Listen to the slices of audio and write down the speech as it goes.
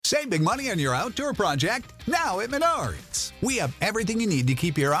Save big money on your outdoor project now at Menards. We have everything you need to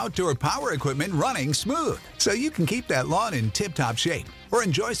keep your outdoor power equipment running smooth so you can keep that lawn in tip-top shape or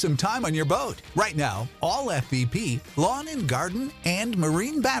enjoy some time on your boat. Right now, all FVP, lawn and garden, and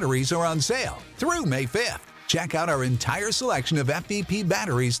marine batteries are on sale through May 5th. Check out our entire selection of FVP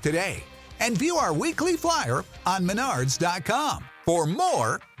batteries today and view our weekly flyer on Menards.com for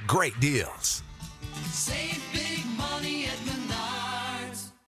more great deals. Save big money at Menards.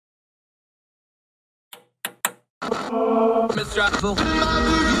 With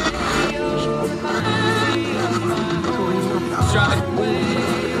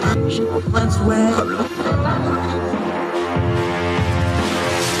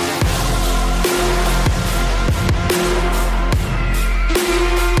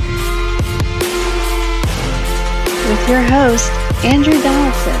your host, Andrew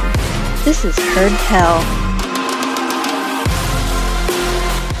Donaldson. This is Heard Tell.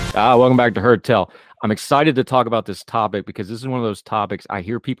 Welcome back to Heard Tell. I'm excited to talk about this topic because this is one of those topics I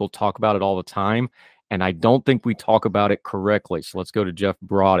hear people talk about it all the time, and I don't think we talk about it correctly. So let's go to Jeff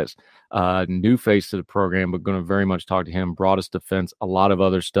Broadus, new face to the program, but going to very much talk to him. Broadus Defense, a lot of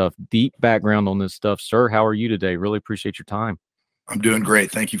other stuff, deep background on this stuff. Sir, how are you today? Really appreciate your time. I'm doing great.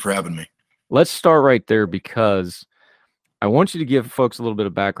 Thank you for having me. Let's start right there because I want you to give folks a little bit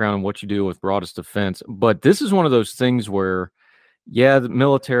of background on what you do with Broadus Defense. But this is one of those things where, yeah, the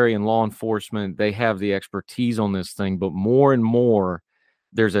military and law enforcement, they have the expertise on this thing, but more and more,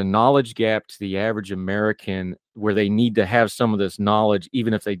 there's a knowledge gap to the average American where they need to have some of this knowledge,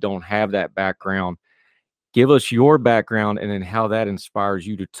 even if they don't have that background. Give us your background and then how that inspires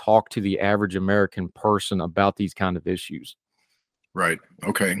you to talk to the average American person about these kind of issues. Right.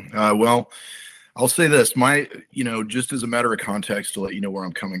 Okay. Well, I'll say this, just as a matter of context to let you know where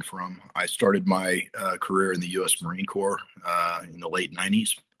I'm coming from, I started my career in the U.S. Marine Corps in the late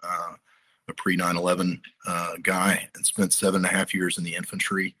 90s, a pre-9/11 guy, and spent 7.5 years in the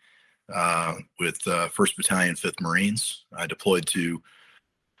infantry with 1st Battalion, 5th Marines. I deployed to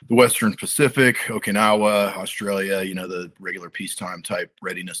the Western Pacific, Okinawa, Australia, the regular peacetime type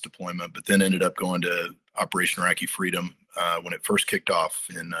readiness deployment, but then ended up going to Operation Iraqi Freedom when it first kicked off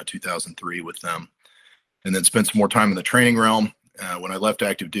in 2003 with them, and then spent some more time in the training realm. When I left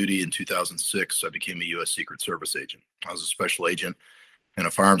active duty in 2006, I became a U.S. Secret Service agent. I was a special agent and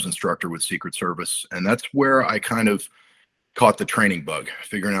a firearms instructor with Secret Service, and that's where I kind of caught the training bug,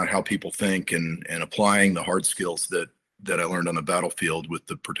 figuring out how people think and applying the hard skills that I learned on the battlefield with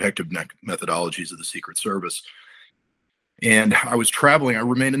the protective methodologies of the Secret Service. And I was traveling, I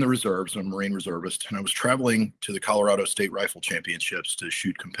remained in the reserves, I'm a Marine reservist, and I was traveling to the Colorado State Rifle Championships to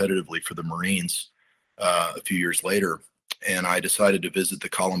shoot competitively for the Marines a few years later. And I decided to visit the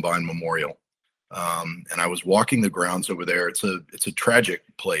Columbine Memorial. And I was walking the grounds over there. It's a tragic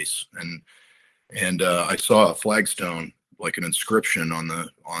place. And I saw a flagstone, like an inscription on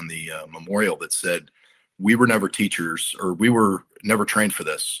the memorial that said, "We were never teachers, or we were never trained for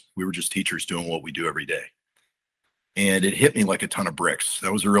this. We were just teachers doing what we do every day." And it hit me like a ton of bricks.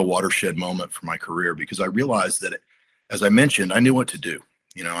 That was a real watershed moment for my career because I realized that, as I mentioned, I knew what to do.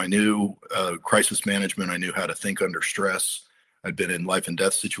 I knew crisis management. I knew how to think under stress. I'd been in life and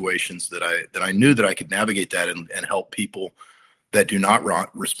death situations that I knew that I could navigate that and help people that do not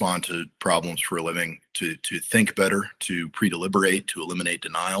respond to problems for a living to think better, to pre-deliberate, to eliminate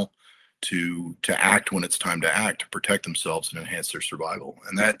denial, to act when it's time to act, to protect themselves and enhance their survival.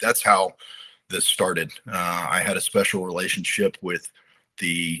 And that's how this started. I had a special relationship with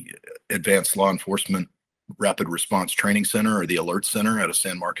the Advanced Law Enforcement Rapid Response Training Center, or the Alert Center, out of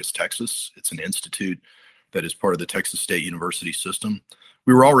San Marcos, Texas. It's an institute that is part of the Texas State University system.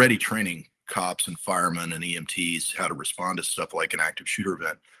 We were already training cops and firemen and EMTs how to respond to stuff like an active shooter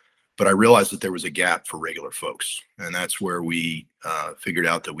event. But I realized that there was a gap for regular folks. And that's where we figured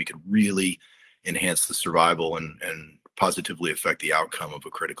out that we could really enhance the survival and positively affect the outcome of a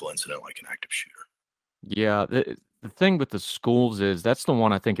critical incident like an active shooter. Yeah, the thing with the schools is that's the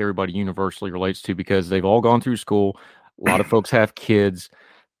one I think everybody universally relates to because they've all gone through school. A lot of folks have kids.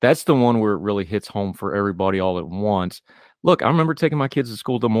 That's the one where it really hits home for everybody all at once. Look, I remember taking my kids to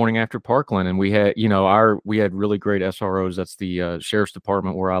school the morning after Parkland, and we had, we had really great SROs. That's the sheriff's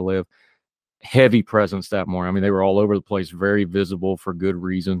department where I live. Heavy presence that morning. I mean, they were all over the place, very visible for good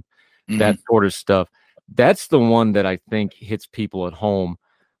reason. That sort of stuff. That's the one that I think hits people at home.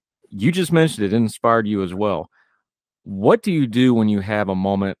 You just mentioned it inspired you as well. What do you do when you have a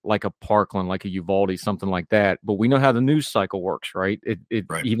moment like a Parkland, like a Uvalde, something like that? But we know how the news cycle works, right?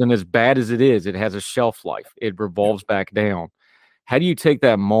 Right. Even as bad as it is, it has a shelf life. It revolves back down. How do you take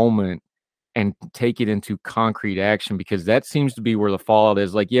that moment and take it into concrete action, because that seems to be where the fallout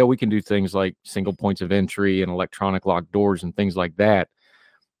is. Like, yeah, we can do things like single points of entry and electronic locked doors and things like that.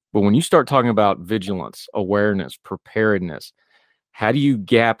 But when you start talking about vigilance, awareness, preparedness, how do you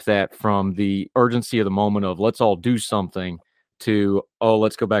gap that from the urgency of the moment of let's all do something to, oh,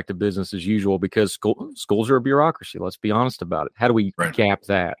 let's go back to business as usual? Because schools are a bureaucracy. Let's be honest about it. How do we gap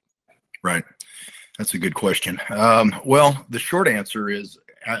that? Right. That's a good question. Well, the short answer is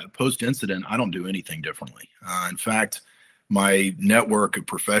post-incident, I don't do anything differently. In fact, my network of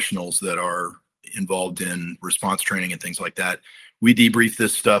professionals that are involved in response training and things like that, we debrief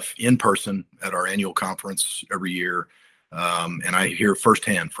this stuff in person at our annual conference every year. And I hear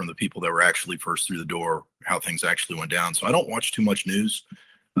firsthand from the people that were actually first through the door how things actually went down. So I don't watch too much news.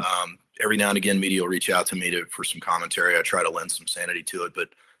 Every now and again, media will reach out to me for some commentary. I try to lend some sanity to it. But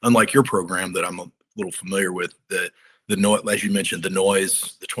unlike your program that I'm a little familiar with, the noise, as you mentioned, the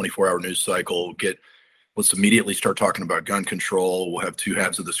noise, the 24-hour news cycle, let's immediately start talking about gun control. We'll have two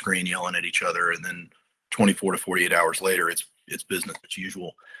halves of the screen yelling at each other. And then 24 to 48 hours later, it's business as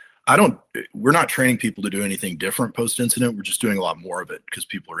usual. We're not training people to do anything different post-incident. We're just doing a lot more of it because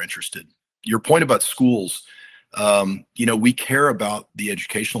people are interested. Your point about schools, we care about the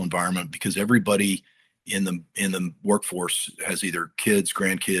educational environment because everybody in the workforce has either kids,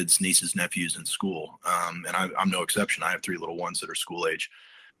 grandkids, nieces, nephews in school. And I'm no exception. I have 3 little ones that are school age.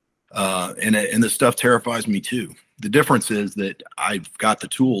 And this stuff terrifies me too. The difference is that I've got the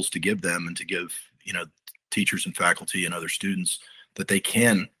tools to give them and to give, teachers and faculty and other students that they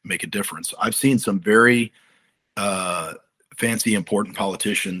can make a difference. I've seen some very fancy, important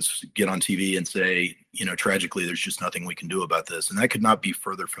politicians get on TV and say, tragically, there's just nothing we can do about this. And that could not be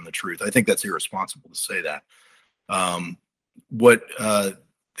further from the truth. I think that's irresponsible to say that.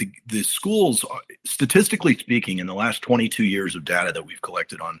 The schools, statistically speaking, in the last 22 years of data that we've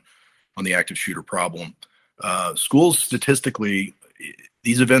collected on the active shooter problem, schools statistically,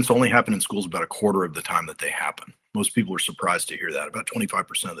 these events only happen in schools about a quarter of the time that they happen. Most people are surprised to hear that, about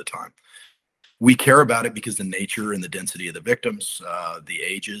 25% of the time. We care about it because the nature and the density of the victims, the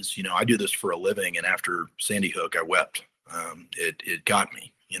ages. I do this for a living, and after Sandy Hook, I wept. It got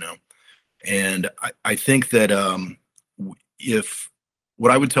me, And I think that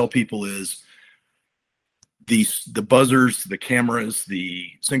what I would tell people is the buzzers, the cameras,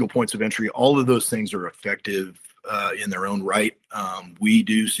 the single points of entry, all of those things are effective in their own right. We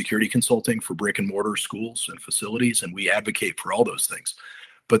do security consulting for brick and mortar schools and facilities, and we advocate for all those things.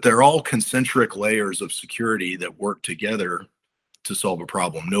 But they're all concentric layers of security that work together to solve a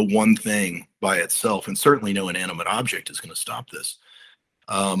problem. No one thing by itself, and certainly no inanimate object, is going to stop this.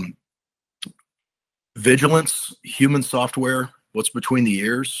 Vigilance, human software, what's between the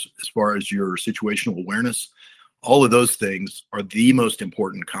ears as far as your situational awareness, all of those things are the most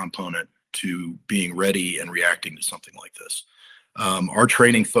important component to being ready and reacting to something like this. Our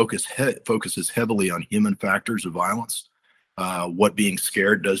training focuses heavily on human factors of violence, what being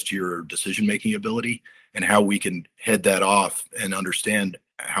scared does to your decision-making ability, and how we can head that off and understand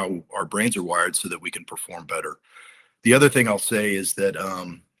how our brains are wired so that we can perform better. The other thing I'll say is that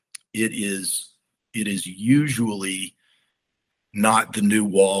it is usually not the new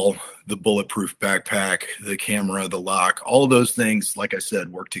wall, the bulletproof backpack, the camera, the lock. All of those things, like I said,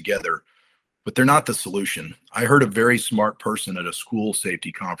 work together, but they're not the solution. I heard a very smart person at a school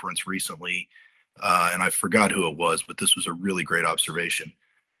safety conference recently, and I forgot who it was, but this was a really great observation,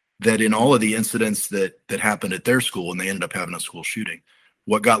 that in all of the incidents that happened at their school, and they ended up having a school shooting,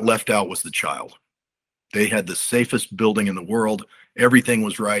 what got left out was the child. They had the safest building in the world. Everything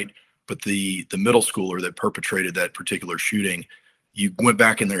was right. But the middle schooler that perpetrated that particular shooting, you went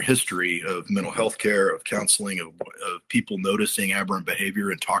back in their history of mental health care, of counseling, of people noticing aberrant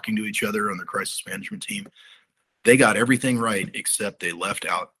behavior and talking to each other on their crisis management team. They got everything right, except they left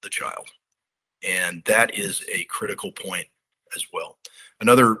out the child. And that is a critical point as well.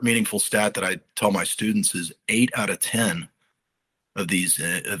 Another meaningful stat that I tell my students is 8 out of 10 of these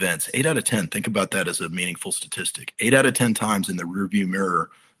events, 8 out of 10, think about that as a meaningful statistic. 8 out of 10 times in the rearview mirror,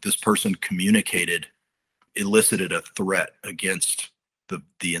 this person elicited a threat against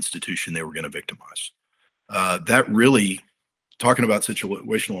the institution they were going to victimize. That really, talking about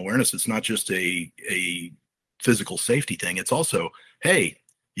situational awareness, it's not just a physical safety thing. It's also, hey,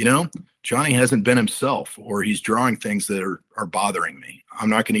 Johnny hasn't been himself, or he's drawing things that are bothering me. I'm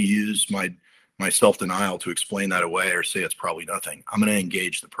not going to use my self-denial to explain that away or say it's probably nothing. I'm going to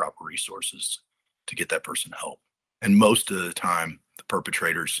engage the proper resources to get that person help. And most of the time, the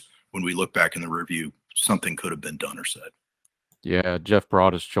perpetrators, when we look back in the review, something could have been done or said. Yeah, Jeff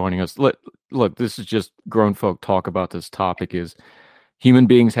Broad is joining us. Look, this is just grown folk talk about this topic. Is Human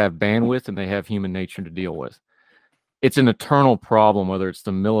beings have bandwidth and they have human nature to deal with. It's an eternal problem, whether it's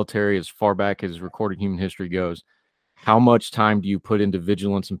the military, as far back as recorded human history goes. How much time do you put into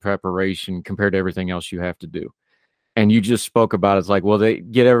vigilance and preparation compared to everything else you have to do? And you just spoke about it's like, well, they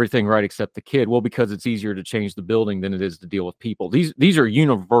get everything right except the kid. Well, because it's easier to change the building than it is to deal with people. These are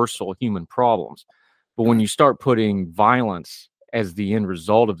universal human problems. But when you start putting violence as the end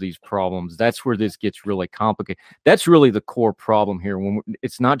result of these problems, that's where this gets really complicated. That's really the core problem here. When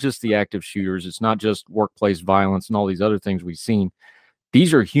it's not just the active shooters, it's not just workplace violence and all these other things we've seen.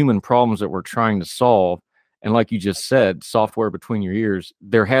 These are human problems that we're trying to solve. And like you just said, software between your ears,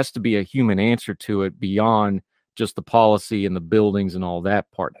 there has to be a human answer to it beyond just the policy and the buildings and all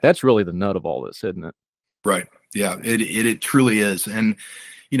that part. That's really the nut of all this, isn't it? Right. Yeah, it truly is. And,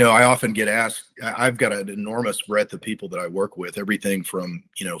 you know, I often get asked, I've got an enormous breadth of people that I work with, everything from,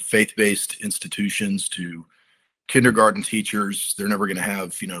 you know, faith-based institutions to kindergarten teachers. They're never going to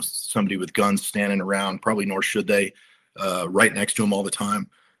have, you know, somebody with guns standing around, probably nor should they, right next to them all the time.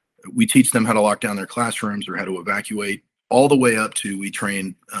 We teach them how to lock down their classrooms or how to evacuate, all the way up to we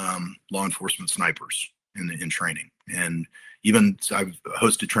train law enforcement snipers in training. And even I've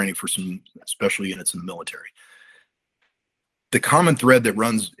hosted training for some special units in the military. The common thread that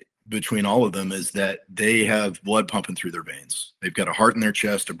runs between all of them is that they have blood pumping through their veins. They've got a heart in their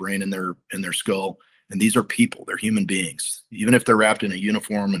chest, a brain in their skull, and these are people. They're human beings. Even if they're wrapped in a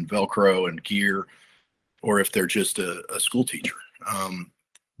uniform and Velcro and gear, or if they're just a school teacher,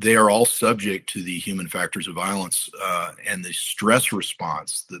 they are all subject to the human factors of violence and the stress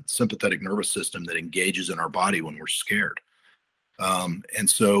response, the sympathetic nervous system that engages in our body when we're scared. And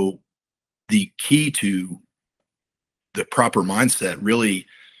so the key to the proper mindset, really,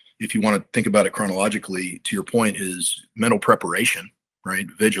 if you want to think about it chronologically, to your point, is mental preparation, right?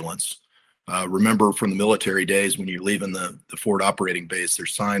 Vigilance. Remember from the military days, when you're leaving the forward operating base,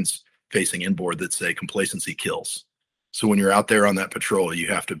 there's signs facing inboard that say complacency kills. So when you're out there on that patrol, you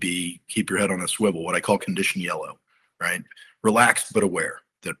have to keep your head on a swivel, what I call condition yellow, right? Relaxed but aware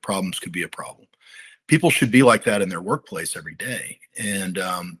that problems could be a problem. People should be like that in their workplace every day. And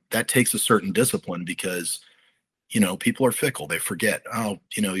that takes a certain discipline because, you know, people are fickle. They forget, oh,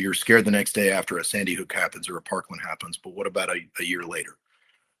 you know, you're scared the next day after a Sandy Hook happens or a Parkland happens, but what about a year later?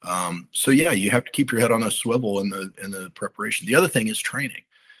 So yeah, you have to keep your head on a swivel in the preparation. The other thing is training.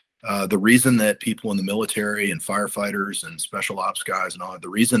 The reason that people in the military and firefighters and special ops guys and all, the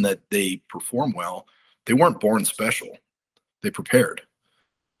reason that they perform well, they weren't born special. They prepared.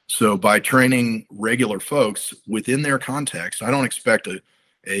 So by training regular folks within their context, I don't expect a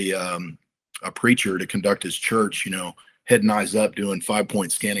preacher to conduct his church, you know, head and eyes up doing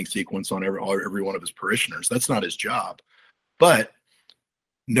 5-point scanning sequence on every one of his parishioners. That's not his job. But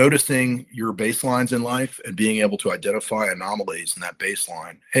noticing your baselines in life and being able to identify anomalies in that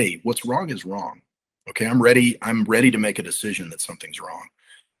baseline. Hey, what's wrong is wrong. Okay, I'm ready to make a decision that something's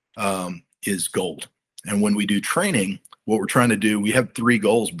wrong, is gold. And when we do training, what we're trying to do, we have 3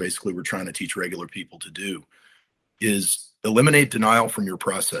 goals basically we're trying to teach regular people to do, is eliminate denial from your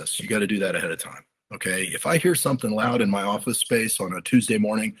process. You got to do that ahead of time. Okay, if I hear something loud in my office space on a Tuesday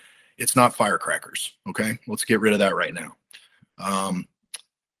morning, it's not firecrackers. Okay, let's get rid of that right now.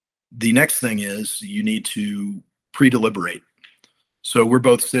 The next thing is you need to pre-deliberate. So we're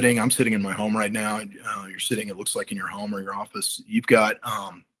both sitting, I'm sitting in my home right now. You're sitting, it looks like in your home or your office. You've got,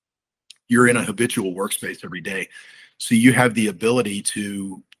 you're in a habitual workspace every day. So you have the ability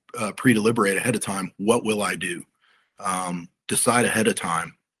to pre-deliberate ahead of time. What will I do? Decide ahead of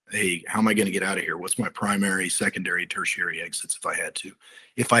time. Hey, how am I going to get out of here? What's my primary, secondary, tertiary exits if I had to?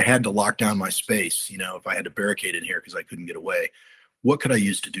 If I had to lock down my space, you know, if I had to barricade in here because I couldn't get away, what could I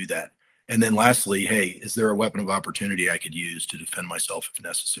use to do that? And then lastly, hey, is there a weapon of opportunity I could use to defend myself if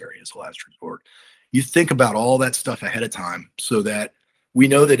necessary as a last resort? You think about all that stuff ahead of time so that we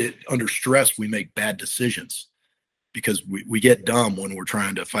know that under stress, we make bad decisions because we get dumb when we're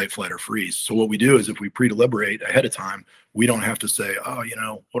trying to fight, flight, or freeze. So what we do is if we pre-deliberate ahead of time, we don't have to say, oh, you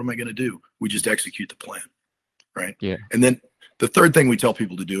know, what am I going to do? We just execute the plan, right? Yeah. And then the third thing we tell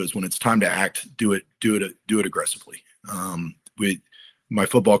people to do is when it's time to act, do it aggressively. My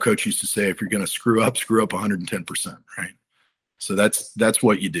football coach used to say, if you're going to screw up 110%, right? So that's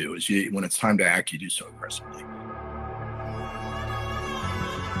what you do is when it's time to act, you do so aggressively.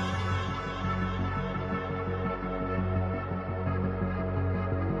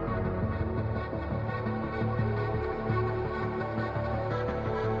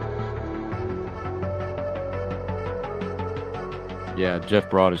 Yeah, Jeff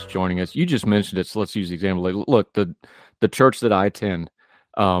Broad is joining us. You just mentioned it, so let's use the example. Like, look, the church that I attend,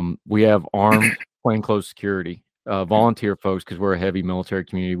 we have armed plainclothes security, volunteer folks, because we're a heavy military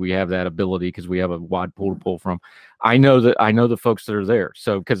community. We have that ability because we have a wide pool to pull from. I know the folks that are there.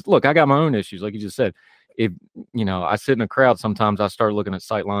 So, because look, I got my own issues, like you just said. If I sit in a crowd, sometimes I start looking at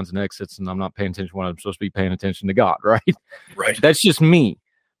sight lines and exits, and I'm not paying attention to what I'm supposed to be paying attention to God, right? Right. That's just me.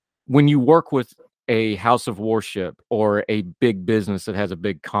 When you work with a house of worship or a big business that has a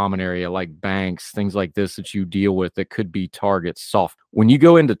big common area like banks, things like this that you deal with that could be targets soft. When you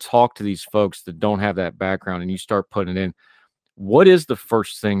go in to talk to these folks that don't have that background and you start putting it in, what is the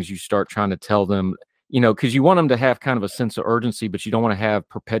first things you start trying to tell them? Because you want them to have kind of a sense of urgency, but you don't want to have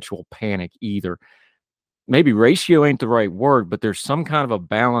perpetual panic either. Maybe ratio ain't the right word, but there's some kind of a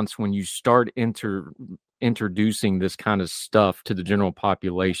balance when you start introducing this kind of stuff to the general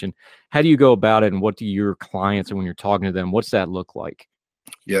population. How do you go about it, and what do your clients, and when you're talking to them, what's that look like?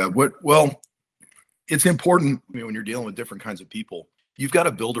 Yeah, well, it's important when you're dealing with different kinds of people. You've got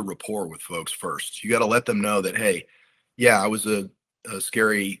to build a rapport with folks first. You got to let them know that, hey, yeah, I was a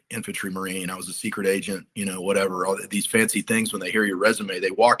scary infantry Marine. I was a secret agent, whatever, all these fancy things. When they hear your resume,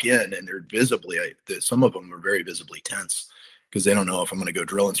 they walk in and they're some of them are very visibly tense because they don't know if I'm going to go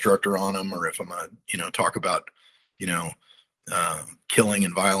drill instructor on them or if I'm going to, talk about, killing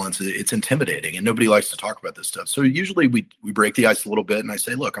and violence. It's intimidating and nobody likes to talk about this stuff. So usually we break the ice a little bit and I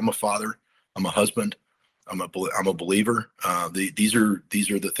say, look, I'm a father, I'm a husband, I'm a believer. These are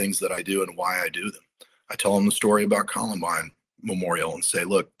the things that I do and why I do them. I tell them the story about Columbine Memorial and say,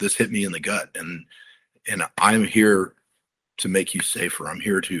 look, this hit me in the gut and I'm here to make you safer. I'm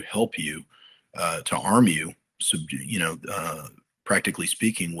here to help you, to arm you, practically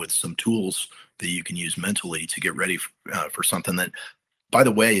speaking, with some tools that you can use mentally to get ready for something that, by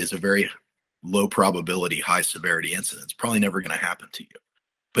the way, is a very low probability, high severity incident. It's probably never going to happen to you.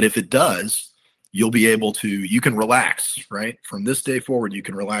 But if it does, you'll be able to, you can relax, right? From this day forward, you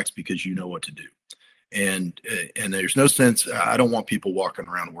can relax because you know what to do. And there's no sense, I don't want people walking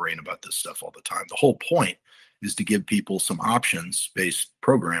around worrying about this stuff all the time. The whole point is to give people some options-based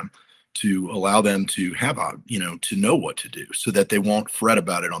program to allow them to have, to know what to do so that they won't fret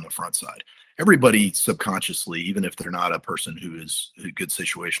about it on the front side. Everybody subconsciously, even if they're not a person who is a good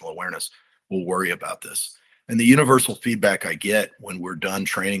situational awareness, will worry about this. And the universal feedback I get when we're done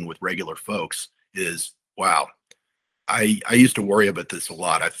training with regular folks is, wow, I used to worry about this a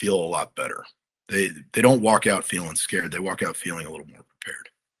lot. I feel a lot better. They don't walk out feeling scared. They walk out feeling a little more prepared.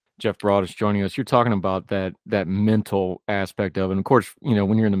 Jeff Broadus joining us. You're talking about that mental aspect of it. And of course,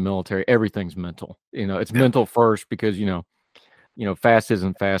 when you're in the military, everything's mental. It's mental first because, fast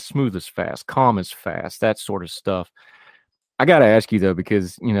isn't fast, smooth is fast, calm is fast, that sort of stuff. I got to ask you though,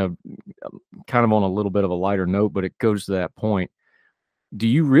 because, kind of on a little bit of a lighter note, but it goes to that point. Do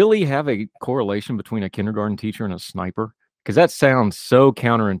you really have a correlation between a kindergarten teacher and a sniper? Because that sounds so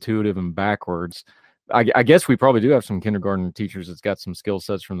counterintuitive and backwards. I guess we probably do have some kindergarten teachers that's got some skill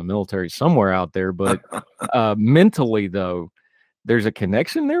sets from the military somewhere out there, but mentally though, there's a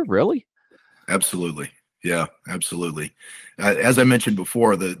connection there, really? Absolutely. Yeah, absolutely. As I mentioned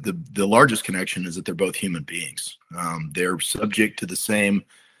before, the largest connection is that they're both human beings. They're subject to the same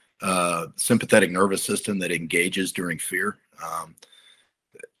sympathetic nervous system that engages during fear.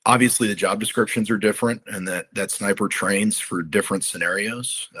 Obviously, the job descriptions are different, and that sniper trains for different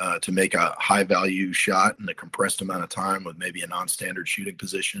scenarios to make a high-value shot in a compressed amount of time with maybe a non-standard shooting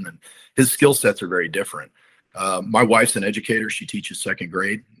position, and his skill sets are very different. My wife's an educator. She teaches second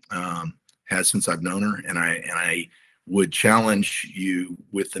grade, has since I've known her, and I would challenge you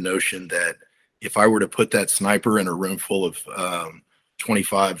with the notion that if I were to put that sniper in a room full of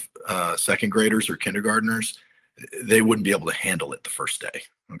 25 second graders or kindergartners, they wouldn't be able to handle it the first day.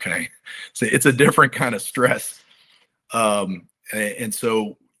 Okay. So it's a different kind of stress. And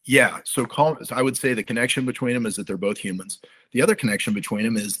so, yeah, so I would say the connection between them is that they're both humans. The other connection between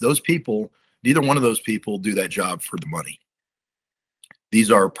them is those people, neither one of those people do that job for the money.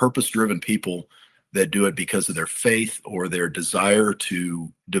 These are purpose-driven people that do it because of their faith or their desire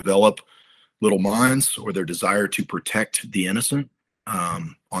to develop little minds or their desire to protect the innocent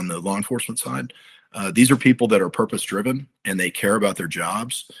on the law enforcement side. These are people that are purpose-driven and they care about their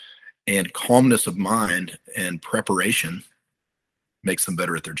jobs, and calmness of mind and preparation makes them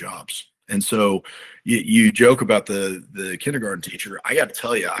better at their jobs. And so you joke about the kindergarten teacher. I got to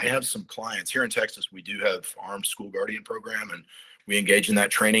tell you, I have some clients here in Texas. We do have armed school guardian program, and we engage in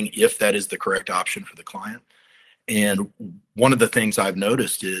that training if that is the correct option for the client. And one of the things I've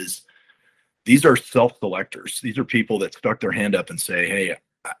noticed is these are self-selectors. These are people that stuck their hand up and say, hey,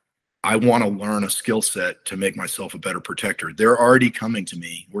 I want to learn a skill set to make myself a better protector. They're already coming to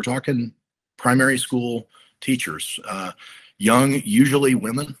me. We're talking primary school teachers, young, usually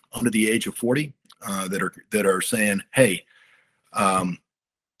women under the age of 40, that are saying, "Hey,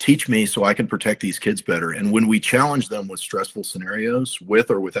 teach me so I can protect these kids better." And when we challenge them with stressful scenarios,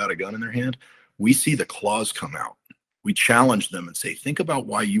 with or without a gun in their hand, we see the claws come out. We challenge them and say, "Think about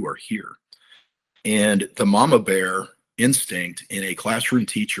why you are here." And the mama bear instinct in a classroom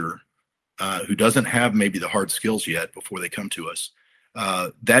teacher who doesn't have maybe the hard skills yet before they come to us,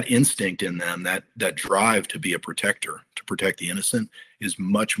 that instinct in them, that drive to be a protector, to protect the innocent, is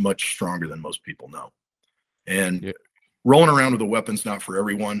much, much stronger than most people know. And Yeah. rolling around with a weapon's not for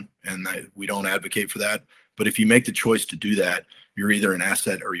everyone, and we don't advocate for that. But if you make the choice to do that, you're either an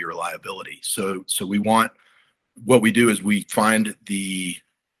asset or you're a liability. So what we do is we find the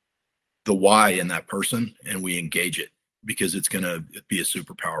why in that person and we engage it, because it's going to be a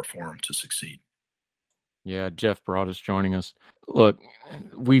superpower for them to succeed. Yeah, Jeff Broadus joining us. Look,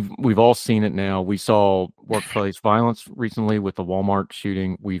 we've all seen it now. We saw workplace violence recently with the Walmart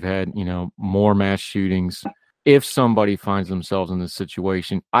shooting. We've had, more mass shootings. If somebody finds themselves in this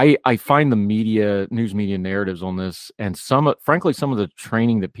situation, I find the news media narratives on this, and frankly, some of the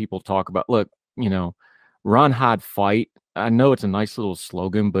training that people talk about. Look, run, hide, fight. I know it's a nice little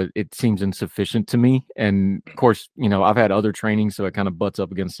slogan, but it seems insufficient to me. And of course, I've had other training, so it kind of butts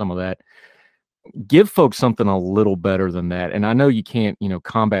up against some of that. Give folks something a little better than that. And I know you can't,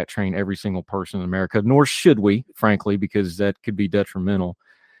 combat train every single person in America, nor should we, frankly, because that could be detrimental.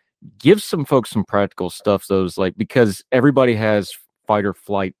 Give some folks some practical stuff, because everybody has fight or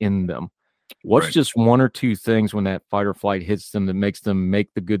flight in them. What's Right. just one or two things when that fight or flight hits them that makes them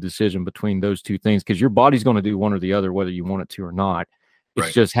make the good decision between those two things? Because your body's going to do one or the other, whether you want it to or not. It's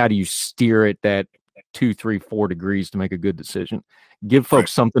Right. just how do you steer it that 2, 3, 4 degrees to make a good decision? Give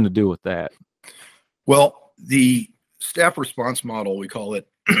folks something to do with that. Well, the staff response model, we call it,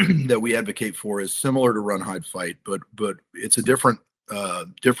 that we advocate for is similar to run, hide, fight, but it's a different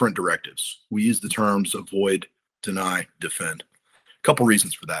directives. We use the terms avoid, deny, defend. A couple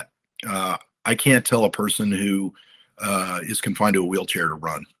reasons for that. I can't tell a person who is confined to a wheelchair to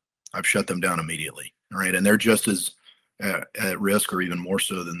run. I've shut them down immediately. All right, and they're just as at risk, or even more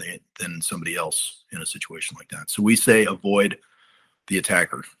so than somebody else in a situation like that. So we say avoid the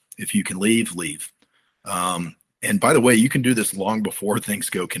attacker. If you can leave, leave. And by the way, you can do this long before things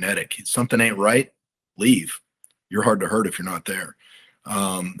go kinetic. If something ain't right, leave. You're hard to hurt if you're not there.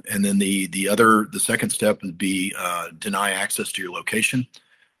 And then the second step would be deny access to your location.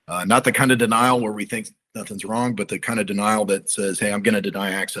 Not the kind of denial where we think nothing's wrong, but the kind of denial that says, "Hey, I'm going to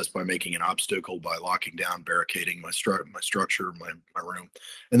deny access by making an obstacle, by locking down, barricading my structure, my room."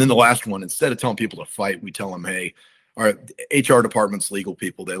 And then the last one, instead of telling people to fight, we tell them, "Hey, our HR department's legal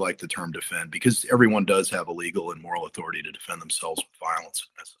people, they like the term defend, because everyone does have a legal and moral authority to defend themselves with violence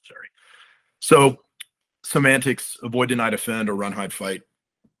if necessary." So semantics, avoid, deny, defend, or run, hide, fight.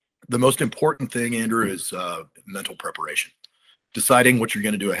 The most important thing, Andrew, is mental preparation. Deciding what you're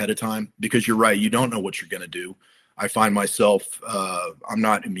going to do ahead of time, because you're right, you don't know what you're going to do. I find myself, I'm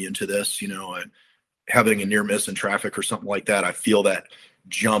not immune to this, having a near miss in traffic or something like that. I feel that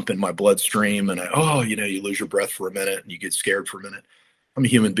jump in my bloodstream, and you lose your breath for a minute and you get scared for a minute. I'm a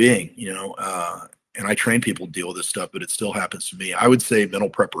human being, and I train people to deal with this stuff, but it still happens to me. I would say mental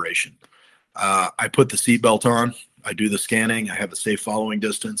preparation. I put the seatbelt on. I do the scanning. I have a safe following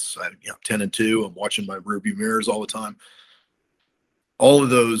distance. 10 and 2. I'm watching my rearview mirrors all the time. All of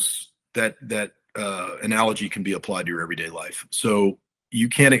those, that analogy can be applied to your everyday life. So you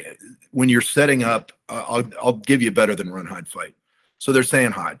can't, when you're setting up, I'll give you better than run, hide, fight. So they're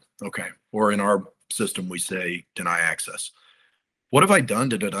saying hide, okay. Or in our system, we say deny access. What have I done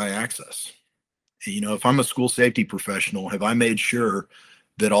to deny access? If I'm a school safety professional, have I made sure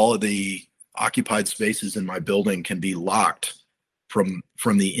that all of the occupied spaces in my building can be locked from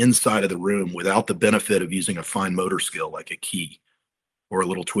the inside of the room without the benefit of using a fine motor skill like a key or a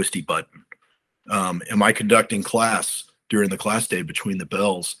little twisty button? Am I conducting class during the class day between the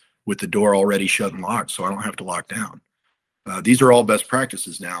bells with the door already shut and locked so I don't have to lock down? These are all best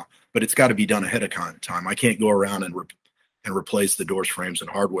practices now, but it's got to be done ahead of time. I can't go around and replace the doors, frames, and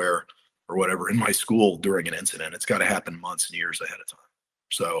hardware or whatever in my school during an incident. It's got to happen months and years ahead of time.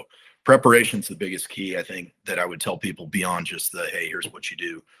 So preparation's the biggest key, I think, that I would tell people beyond just the, "Hey, here's what you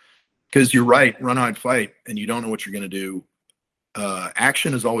do." Because you're right, run, hide, fight, and you don't know what you're going to do.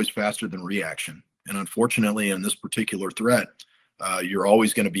 Action is always faster than reaction. And unfortunately, in this particular threat, you're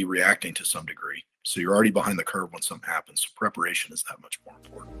always going to be reacting to some degree. So you're already behind the curve when something happens. So preparation is that much more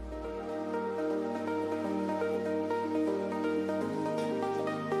important.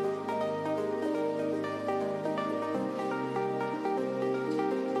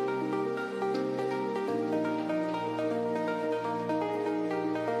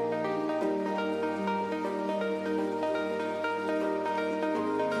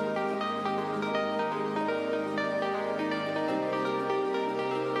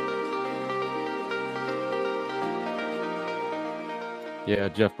 Yeah,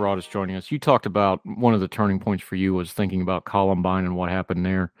 Jeff Broad is joining us. You talked about one of the turning points for you was thinking about Columbine and what happened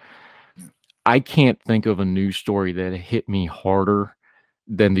there. I can't think of a news story that hit me harder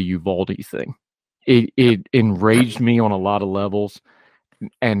than the Uvalde thing. It enraged me on a lot of levels.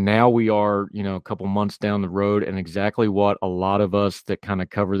 And now we are, a couple months down the road, and exactly what a lot of us that kind of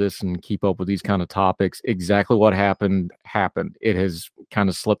cover this and keep up with these kind of topics, exactly what happened. It has kind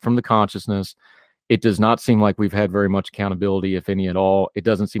of slipped from the consciousness. It does not seem like we've had very much accountability, if any at all. It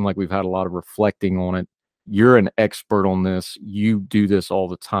doesn't seem like we've had a lot of reflecting on it. You're an expert on this. You do this all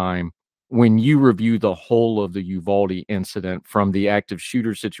the time. When you review the whole of the Uvalde incident, from the active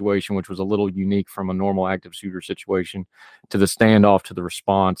shooter situation, which was a little unique from a normal active shooter situation, to the standoff, to the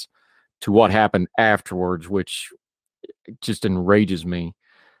response, to what happened afterwards, which just enrages me.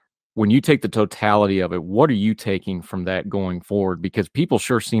 When you take the totality of it, what are you taking from that going forward? Because people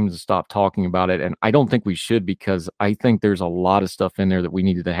sure seem to stop talking about it. And I don't think we should, because I think there's a lot of stuff in there that we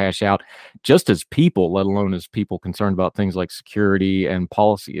needed to hash out just as people, let alone as people concerned about things like security and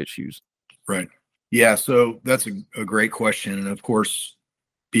policy issues. Right. Yeah. So that's a great question. And of course,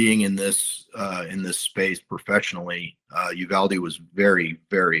 being in this space professionally, Uvalde was very,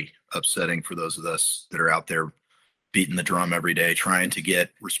 very upsetting for those of us that are out there beating the drum every day, trying to get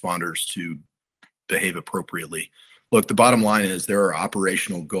responders to behave appropriately. Look, the bottom line is there are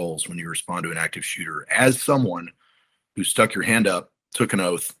operational goals when you respond to an active shooter. As someone who stuck your hand up, took an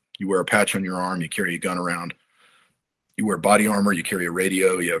oath, you wear a patch on your arm, you carry a gun around, you wear body armor, you carry a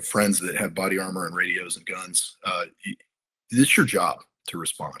radio, you have friends that have body armor and radios and guns. This is your job to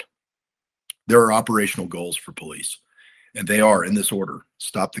respond. There are operational goals for police, and they are in this order: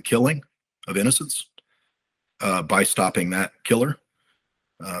 stop the killing of innocents by stopping that killer,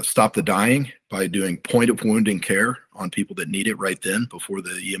 stop the dying by doing point of wounding care on people that need it right then before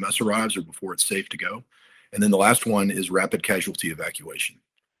the EMS arrives or before it's safe to go. And then the last one is rapid casualty evacuation.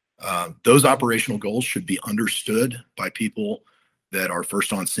 Those operational goals should be understood by people that are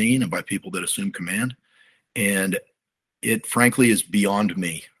first on scene and by people that assume command. And it frankly is beyond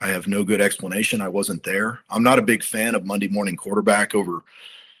me. I have no good explanation. I wasn't there. I'm not a big fan of Monday morning quarterback over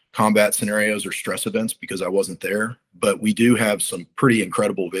combat scenarios or stress events because I wasn't there, but we do have some pretty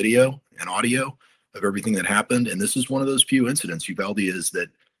incredible video and audio of everything that happened. And this is one of those few incidents, Uvalde, is that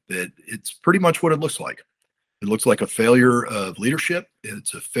it's pretty much what it looks like. It looks like a failure of leadership.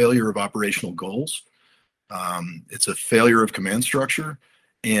 It's a failure of operational goals. It's a failure of command structure.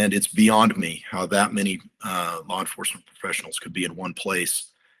 And it's beyond me how that many law enforcement professionals could be in one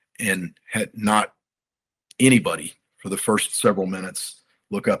place and had not anybody for the first several minutes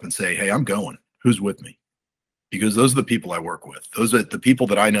look up and say, hey, I'm going. Who's with me? Because those are the people I work with. Those are the people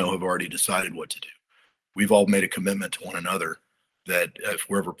that I know have already decided what to do. We've all made a commitment to one another that if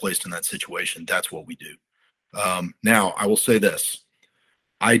we're ever placed in that situation, that's what we do. Now, I will say this.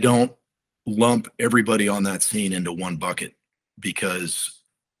 I don't lump everybody on that scene into one bucket, because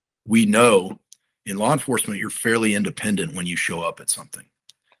we know in law enforcement, you're fairly independent when you show up at something.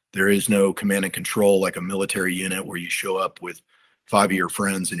 There is no command and control like a military unit where you show up with 5 of your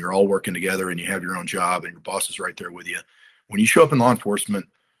friends and you're all working together and you have your own job and your boss is right there with you. When you show up in law enforcement,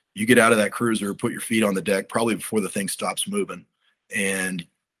 you get out of that cruiser, put your feet on the deck probably before the thing stops moving, and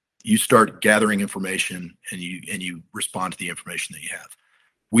you start gathering information and you respond to the information that you have.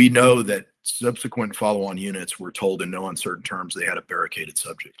 We know that subsequent follow-on units were told in no uncertain terms they had a barricaded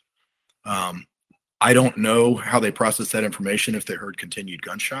subject. I don't know how they processed that information, if they heard continued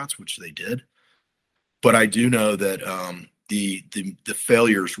gunshots, which they did. But I do know that the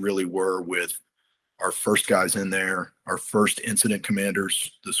failures really were with our first guys in there, our first incident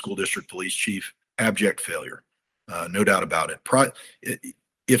commanders, the school district police chief, abject failure, no doubt about it.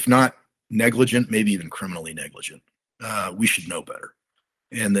 If not negligent, maybe even criminally negligent. We should know better.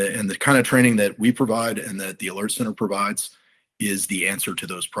 And the kind of training that we provide and that the Alert Center provides is the answer to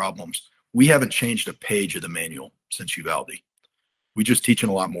those problems. We haven't changed a page of the manual since Uvalde. We just teaching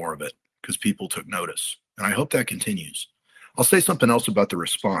a lot more of it because people took notice. And I hope that continues. I'll say something else about the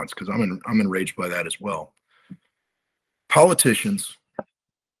response because I'm enraged by that as well. Politicians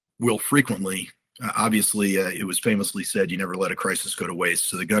will frequently, obviously, it was famously said, you never let a crisis go to waste.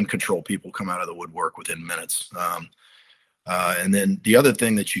 So the gun control people come out of the woodwork within minutes. And then the other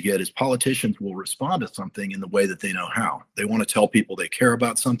thing that you get is politicians will respond to something in the way that they know how. They want to tell people they care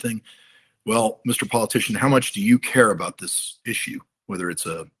about something. Well, Mr. Politician, how much do you care about this issue? Whether it's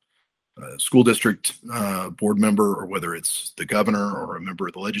a school district board member or whether it's the governor or a member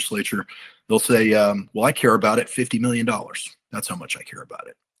of the legislature, they'll say, well, I care about it, $50 million. That's how much I care about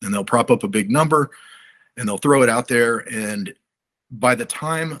it. And they'll prop up a big number and they'll throw it out there. And by the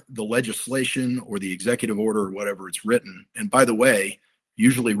time the legislation or the executive order or whatever it's written, and by the way,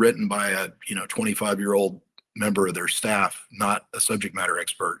 usually written by a 25-year-old member of their staff, not a subject matter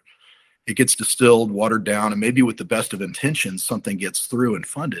expert. It gets distilled, watered down, and maybe with the best of intentions, something gets through and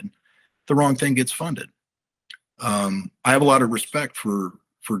funded. The wrong thing gets funded. I have a lot of respect for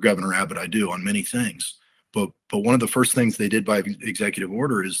Governor Abbott. I do, on many things. But one of the first things they did by executive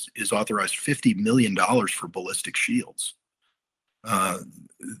order is authorize $50 million for ballistic shields.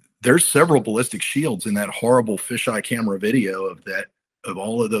 There's several ballistic shields in that horrible fisheye camera video of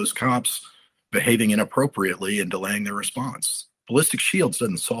all of those cops behaving inappropriately and delaying their response. Ballistic shields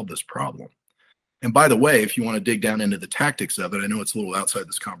doesn't solve this problem. And by the way, if you want to dig down into the tactics of it, I know it's a little outside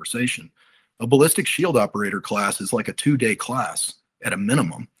this conversation. A ballistic shield operator class is like a 2-day class at a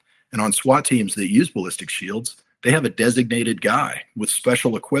minimum. And on SWAT teams that use ballistic shields, they have a designated guy with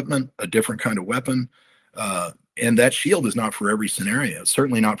special equipment, a different kind of weapon. And that shield is not for every scenario,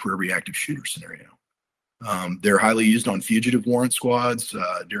 certainly not for every active shooter scenario. They're highly used on fugitive warrant squads,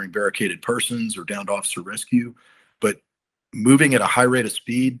 during barricaded persons or downed officer rescue. But moving at a high rate of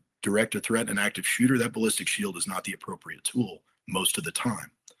speed, direct a threat, and active shooter, that ballistic shield is not the appropriate tool most of the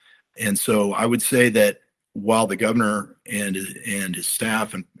time. And so I would say that while the governor and his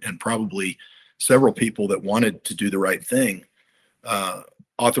staff and probably several people that wanted to do the right thing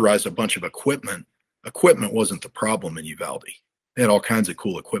authorized a bunch of equipment wasn't the problem in Uvalde. They had all kinds of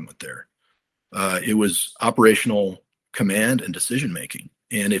cool equipment there. It was operational command and decision making.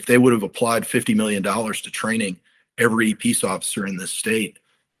 And if they would have applied $50 million to training every peace officer in this state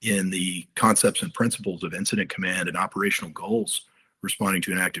in the concepts and principles of incident command and operational goals responding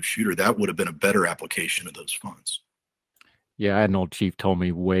to an active shooter, that would have been a better application of those funds. Yeah, I had an old chief told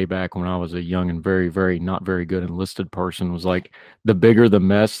me way back when I was a young and very, very not very good enlisted person, was like, the bigger the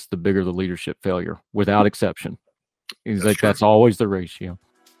mess, the bigger the leadership failure, without exception. He's like, that's always the ratio.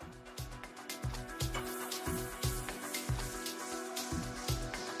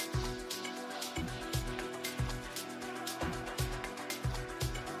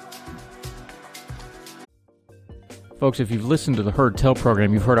 Folks, if you've listened to the Heard Tell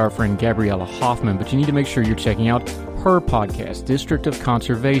program, you've heard our friend Gabriella Hoffman, but you need to make sure you're checking out her podcast, District of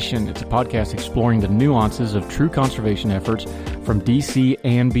Conservation. It's a podcast exploring the nuances of true conservation efforts from D.C.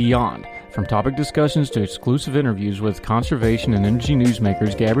 and beyond. From topic discussions to exclusive interviews with conservation and energy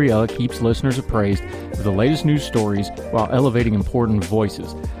newsmakers, Gabriella keeps listeners appraised of the latest news stories while elevating important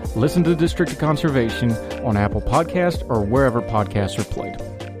voices. Listen to District of Conservation on Apple Podcasts or wherever podcasts are played.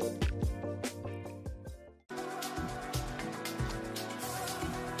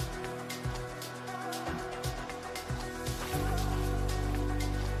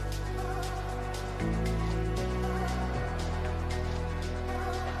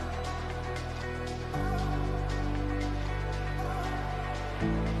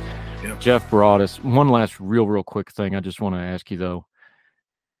 Jeff Broadus, one last real quick thing I just want to ask you, though.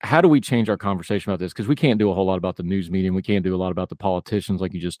 How do we change our conversation about this? Because we can't do a whole lot about the news media, and we can't do a lot about the politicians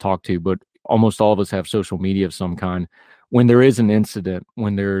like you just talked to, but almost all of us have social media of some kind. When there is an incident,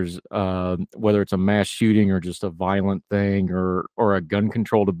 when there's, whether it's a mass shooting or just a violent thing or a gun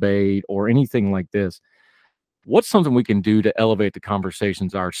control debate or anything like this, what's something we can do to elevate the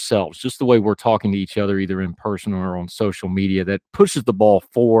conversations ourselves, just the way we're talking to each other, either in person or on social media, that pushes the ball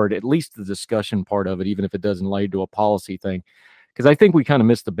forward, at least the discussion part of it, even if it doesn't lead to a policy thing? Because I think we kind of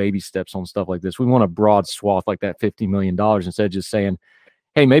miss the baby steps on stuff like this. We want a broad swath like that $50 million instead of just saying,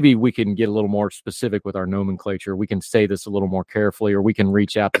 hey, maybe we can get a little more specific with our nomenclature. We can say this a little more carefully, or we can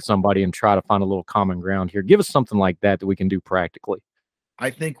reach out to somebody and try to find a little common ground here. Give us something like that we can do practically. I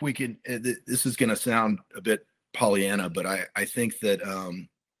think we can, this is going to sound a bit Pollyanna, but I think that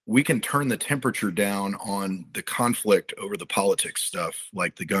we can turn the temperature down on the conflict over the politics stuff,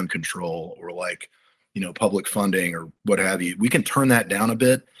 like the gun control or like, public funding or what have you. We can turn that down a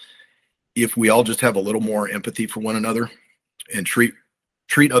bit if we all just have a little more empathy for one another and treat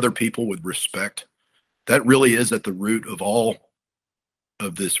other people with respect. That really is at the root of all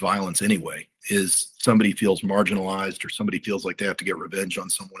of this violence anyway, is somebody feels marginalized or somebody feels like they have to get revenge on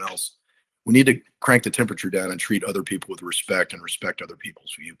someone else. We need to crank the temperature down and treat other people with respect and respect other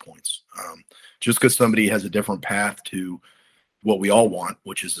people's viewpoints. Just because somebody has a different path to what we all want,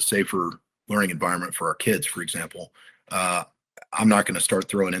 which is a safer learning environment for our kids, for example, I'm not going to start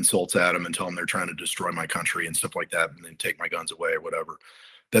throwing insults at them and tell them they're trying to destroy my country and stuff like that and then take my guns away or whatever.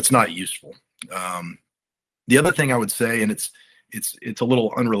 That's not useful. The other thing I would say, and it's a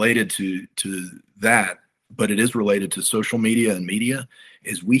little unrelated to that, but it is related to social media and media,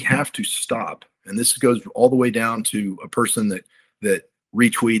 is we have to stop. And this goes all the way down to a person that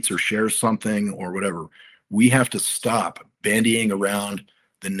retweets or shares something or whatever. We have to stop bandying around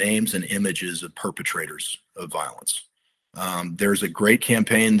the names and images of perpetrators of violence. There's a great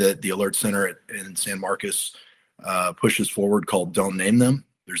campaign that the Alert Center in San Marcos pushes forward called Don't Name Them.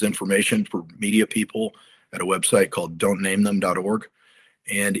 There's information for media people at a website called don'tnamethem.org.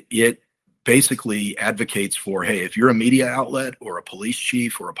 And it basically advocates for, hey, if you're a media outlet or a police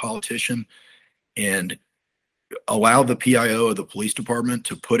chief or a politician, and allow the PIO of the police department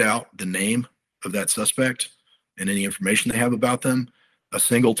to put out the name of that suspect and any information they have about them a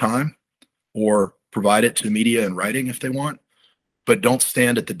single time, or provide it to the media in writing if they want, but don't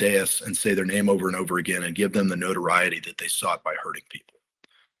stand at the dais and say their name over and over again and give them the notoriety that they sought by hurting people.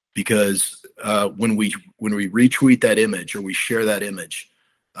 Because when we retweet that image or we share that image,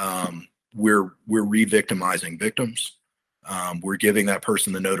 we're re-victimizing victims. We're giving that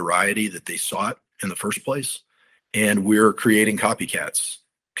person the notoriety that they sought in the first place, and we're creating copycats.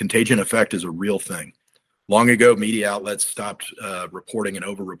 Contagion effect is a real thing. Long ago, media outlets stopped reporting and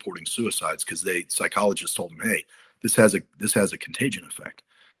over-reporting suicides because psychologists told them, hey, this has a contagion effect.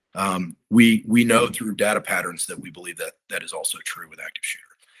 We know through data patterns that we believe that is also true with active shooter.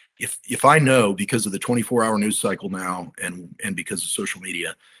 If I know, because of the 24-hour news cycle now and because of social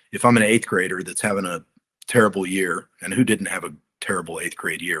media, if I'm an 8th grader that's having a terrible year, and who didn't have a terrible 8th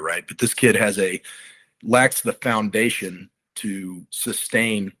grade year, right? But this kid lacks the foundation to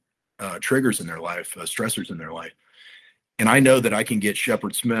sustain triggers in their life, stressors in their life. And I know that I can get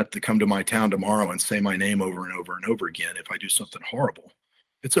Shepard Smith to come to my town tomorrow and say my name over and over and over again if I do something horrible.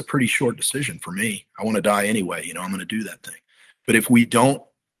 It's a pretty short decision for me. I want to die anyway. I'm going to do that thing. But if we don't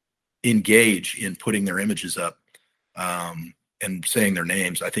engage in putting their images up and saying their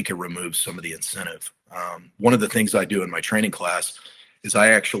names, I think it removes some of the incentive. One of the things I do in my training class is I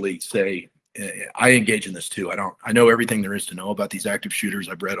actually say, I engage in this too. I know everything there is to know about these active shooters.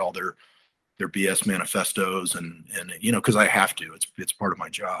 I've read all their BS manifestos and because I have to. It's part of my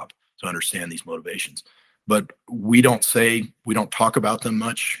job to understand these motivations. But we don't talk about them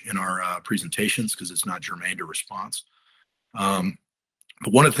much in our presentations because it's not germane to response.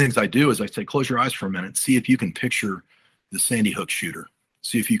 But one of the things I do is I say, close your eyes for a minute, see if you can picture the Sandy Hook shooter.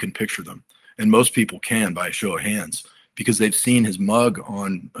 See if you can picture them. And most people can by a show of hands, because they've seen his mug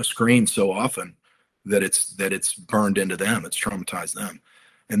on a screen so often that it's burned into them. It's traumatized them.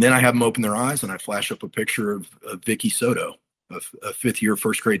 And then I have them open their eyes and I flash up a picture of Vicky Soto, a 5th-year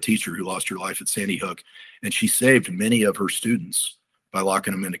first grade teacher who lost her life at Sandy Hook. And she saved many of her students by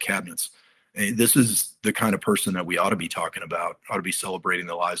locking them into cabinets. And this is the kind of person that we ought to be talking about, ought to be celebrating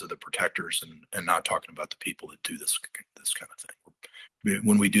the lives of the protectors and not talking about the people that do this kind of thing.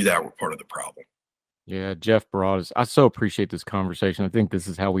 When we do that, we're part of the problem. Yeah, Jeff Broadus, I so appreciate this conversation. I think this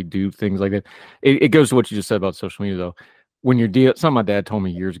is how we do things like that. It goes to what you just said about social media, though. When you're something my dad told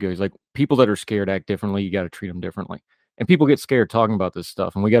me years ago, he's like, people that are scared act differently. You got to treat them differently. And people get scared talking about this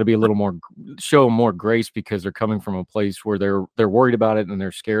stuff, and we got to be a little more, show them more grace, because they're coming from a place where they're worried about it and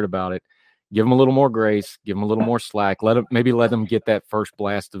they're scared about it. Give them a little more grace, give them a little more slack. Let them get that first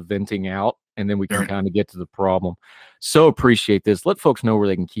blast of venting out, and then we can kind of get to the problem. So appreciate this. Let folks know where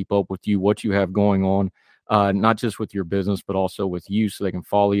they can keep up with you, what you have going on, not just with your business, but also with you, so they can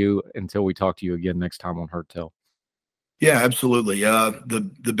follow you until we talk to you again next time on Heard Tell. Yeah, absolutely.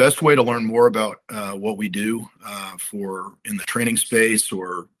 The best way to learn more about what we do in the training space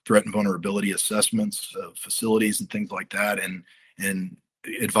or threat and vulnerability assessments of facilities and things like that, and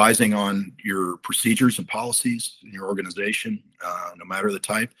advising on your procedures and policies in your organization, no matter the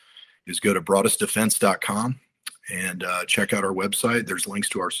type, is go to broadustdefense.com and check out our website. There's links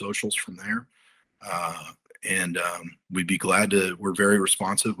to our socials from there. And we're very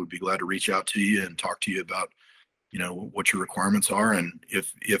responsive. We'd be glad to reach out to you and talk to you about, what your requirements are. And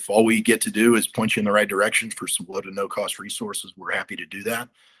if all we get to do is point you in the right direction for some low to no cost resources, we're happy to do that.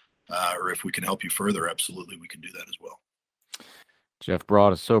 Or if we can help you further, absolutely, we can do that as well. Jeff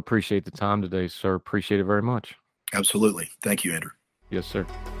Broadus, so appreciate the time today, sir. Appreciate it very much. Absolutely. Thank you, Andrew. Yes, sir.